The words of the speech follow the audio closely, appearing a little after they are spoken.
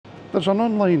There's an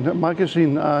online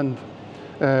magazine and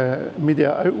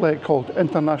media outlet called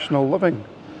International Living,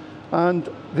 and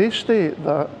they state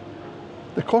that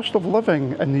the cost of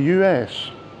living in the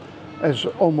US is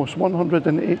almost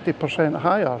 180%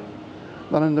 higher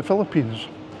than in the Philippines.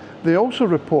 They also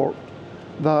report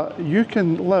that you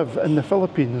can live in the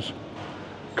Philippines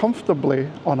comfortably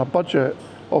on a budget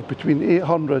of between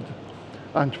 800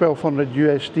 and 1200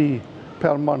 USD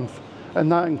per month, and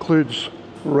that includes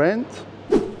rent,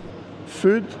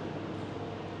 food,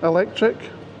 electric,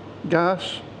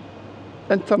 gas,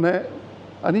 internet,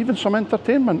 and even some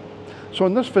entertainment. So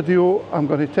in this video, I'm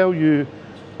going to tell you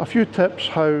a few tips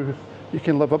how you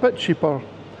can live a bit cheaper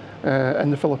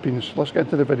in the Philippines. Let's get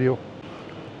into the video.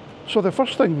 So the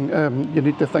first thing you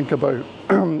need to think about,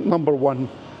 number one,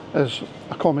 is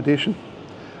accommodation.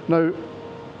 Now,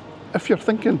 if you're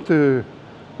thinking to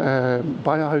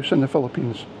buy a house in the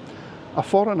Philippines, a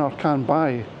foreigner can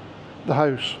buy the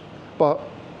house, but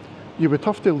you would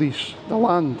have to lease the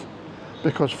land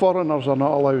because foreigners are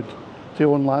not allowed to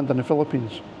own land in the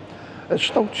Philippines. It's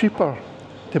still cheaper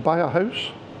to buy a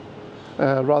house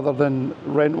rather than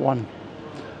rent one,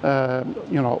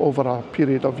 over a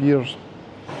period of years.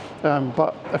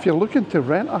 But if you're looking to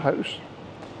rent a house,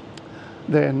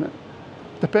 then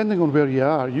depending on where you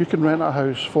are, you can rent a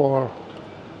house for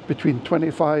between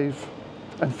 25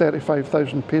 and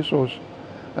 35,000 pesos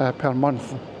per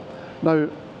month. Now,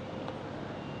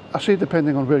 I say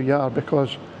depending on where you are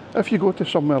because if you go to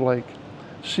somewhere like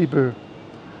Cebu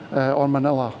or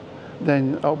Manila,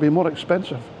 then it'll be more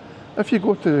expensive. If you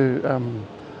go to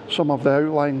some of the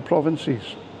outlying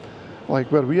provinces, like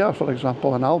where we are, for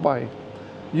example, in Albay,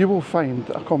 you will find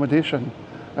accommodation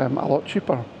a lot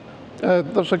cheaper.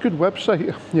 There's a good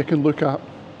website you can look at,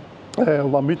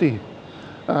 Lamudi.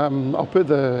 I'll put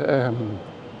the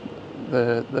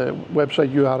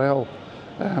website URL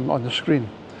on the screen,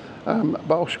 but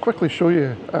I'll quickly show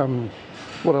you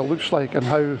what it looks like and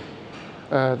how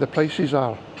the prices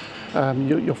are.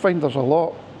 You'll find there's a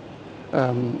lot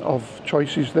of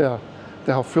choices there.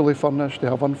 They have fully furnished, they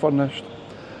have unfurnished,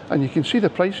 and you can see the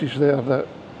prices there that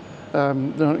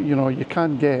you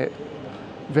can get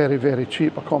very, very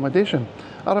cheap accommodation.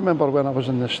 I remember when I was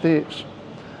in the States,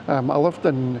 I lived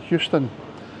in Houston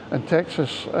in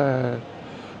Texas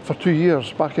for 2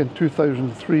 years back in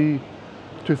 2003,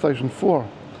 2004,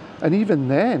 and even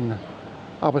then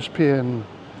I was paying,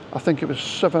 I think it was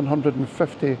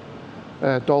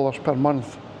 $750 per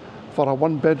month for a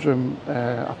one-bedroom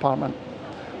apartment.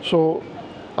 So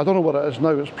I don't know what it is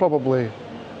now, it's probably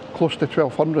close to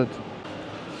 1,200.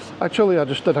 Actually, I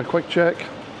just did a quick check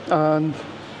and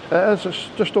it's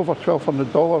just over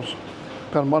 $1,200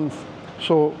 per month.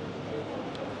 So,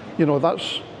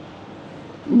 that's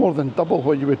more than double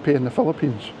what you would pay in the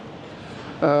Philippines.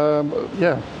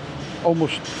 Yeah,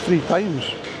 almost 3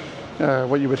 times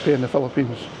what you would pay in the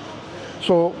Philippines.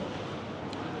 So,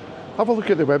 have a look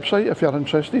at the website if you're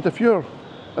interested. If you're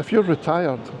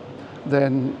retired,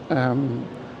 then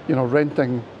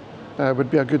renting would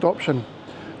be a good option.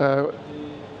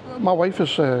 My wife is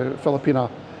Filipina,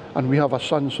 and we have a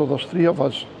son, so there's 3 of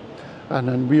us, and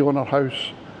then we own our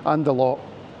house and the lot.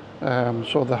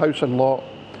 So the house and lot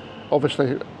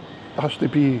obviously has to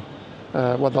be,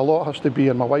 the lot has to be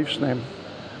in my wife's name,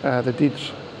 the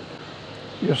deeds.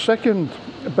 Your second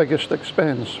biggest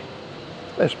expense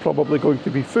is probably going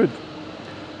to be food.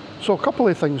 So a couple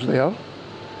of things there.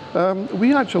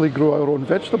 We actually grow our own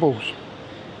vegetables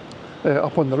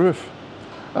up on the roof,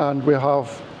 and we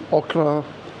have okra,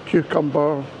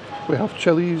 cucumber, we have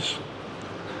chilies,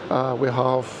 we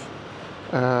have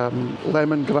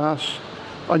lemongrass,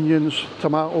 onions,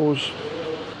 tomatoes.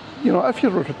 If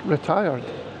you're retired,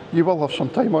 you will have some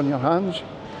time on your hands.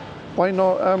 Why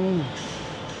not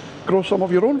grow some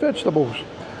of your own vegetables?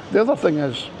 The other thing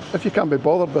is, if you can't be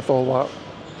bothered with all that,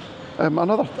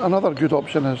 another good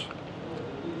option is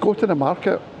go to the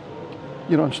market.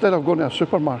 Instead of going to a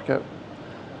supermarket,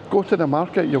 go to the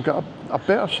market. You'll get a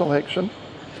better selection.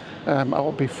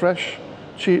 It'll be fresh,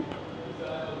 cheap.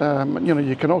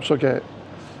 You can also get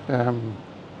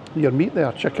your meat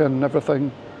there, chicken,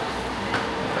 everything.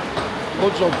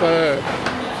 Loads of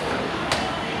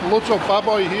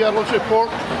baboy here, loads of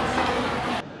pork.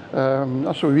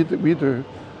 That's what we do,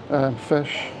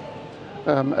 fish.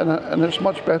 And it's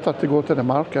much better to go to the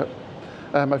market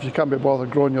if you can't be bothered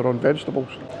growing your own vegetables.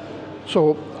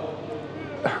 So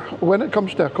when it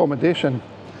comes to accommodation,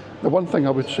 the one thing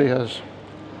I would say is,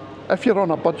 if you're on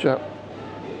a budget,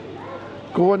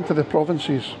 go into the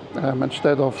provinces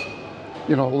instead of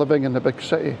living in the big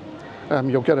city.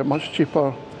 You'll get it much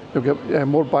cheaper, you'll get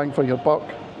more bang for your buck.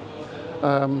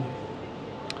 Our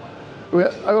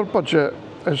budget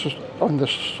is on the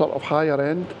sort of higher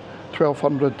end,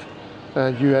 1,200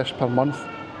 US per month.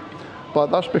 But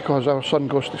that's because our son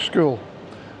goes to school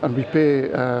and we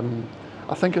pay,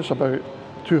 I think it's about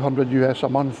 200 US a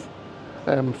month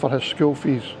for his school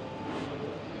fees.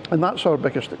 And that's our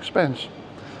biggest expense.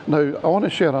 Now, I want to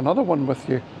share another one with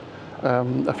you.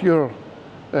 If you're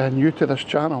new to this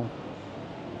channel,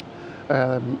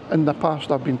 in the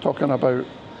past I've been talking about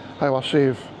how I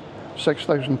save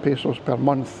 6,000 pesos per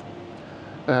month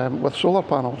with solar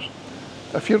panels.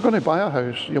 If you're going to buy a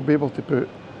house, you'll be able to put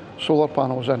solar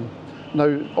panels in.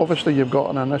 Now, obviously you've got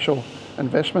an initial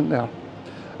investment there,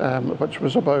 which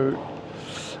was about,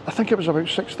 I think it was about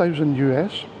 6,000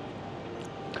 US,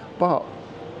 but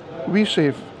we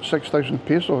save 6,000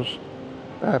 pesos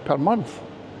per month,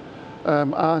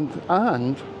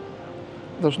 and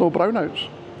there's no brownouts.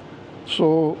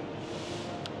 So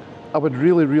I would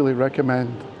really, really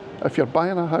recommend, if you're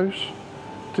buying a house,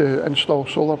 to install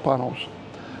solar panels.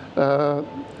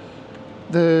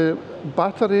 The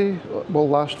battery will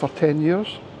last for 10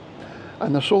 years,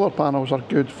 and the solar panels are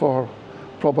good for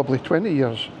probably 20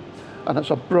 years, and it's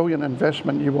a brilliant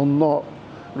investment. You will not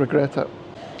regret it.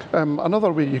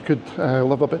 Another way you could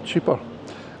live a bit cheaper,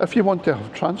 if you want to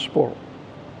have transport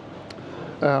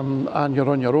and you're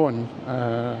on your own,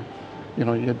 you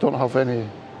know, you don't have any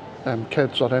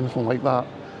kids or anything like that,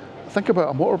 think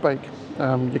about a motorbike.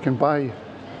 You can buy,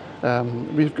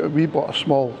 we bought a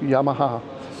small Yamaha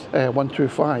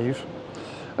 125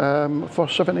 for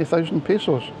 70,000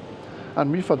 pesos,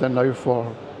 and we've had it now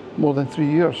for more than 3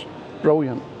 years.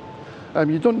 Brilliant.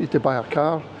 You don't need to buy a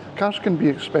car. Cars can be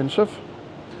expensive,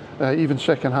 even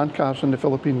second-hand cars in the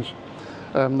Philippines.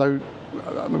 Now,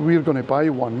 we're going to buy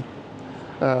one,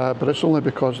 but it's only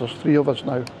because there's 3 of us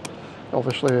now.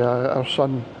 Obviously, our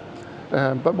son,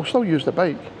 but we'll still use the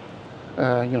bike,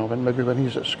 you know, maybe when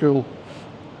he's at school.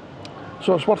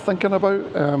 So it's worth thinking about.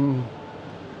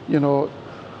 You know,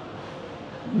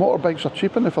 motorbikes are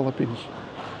cheap in the Philippines.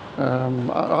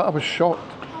 I was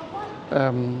shocked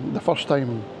the first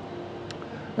time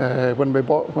when we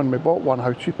bought one,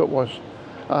 how cheap it was.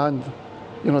 And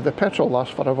you know, the petrol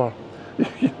lasts forever.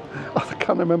 I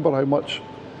can't remember how much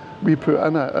we put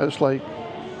in it. It's like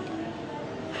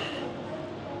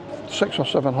 600 or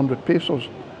 700 pesos,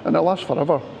 and it lasts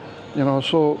forever. You know,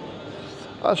 so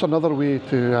that's another way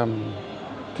to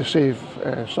save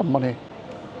some money.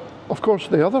 Of course,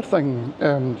 the other thing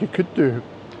you could do,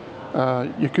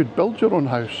 you could build your own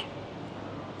house.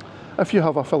 If you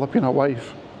have a Filipino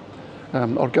wife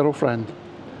or girlfriend,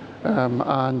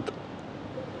 and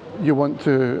you want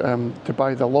to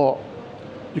buy the lot,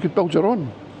 you could build your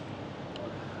own.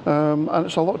 And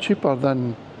it's a lot cheaper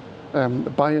than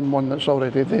buying one that's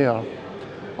already there,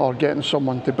 or getting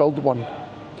someone to build one,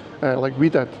 like we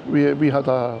did. We had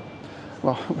a,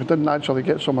 well, we didn't actually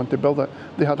get someone to build it.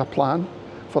 They had a plan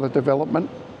for the development,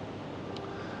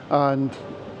 and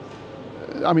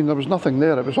I mean, there was nothing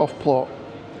there. It was off plot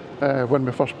when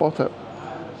we first bought it,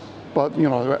 but you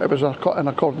know, it was in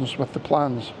accordance with the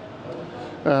plans.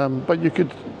 But you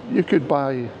could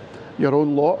buy your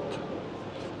own lot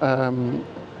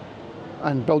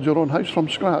and build your own house from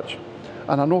scratch,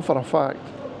 and I know for a fact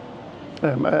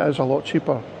it is a lot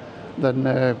cheaper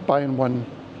than buying one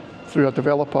through a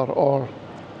developer or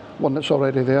one that's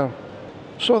already there.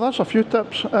 So that's a few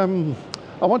tips.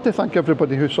 I want to thank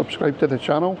everybody who subscribed to the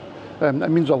channel. It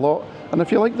means a lot. And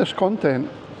if you like this content,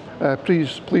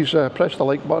 please press the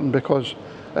like button, because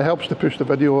it helps to push the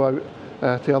video out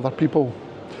to other people.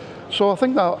 So I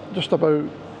think that just about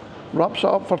wraps it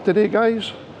up for today,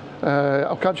 guys.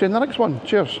 I'll catch you in the next one.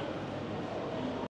 Cheers.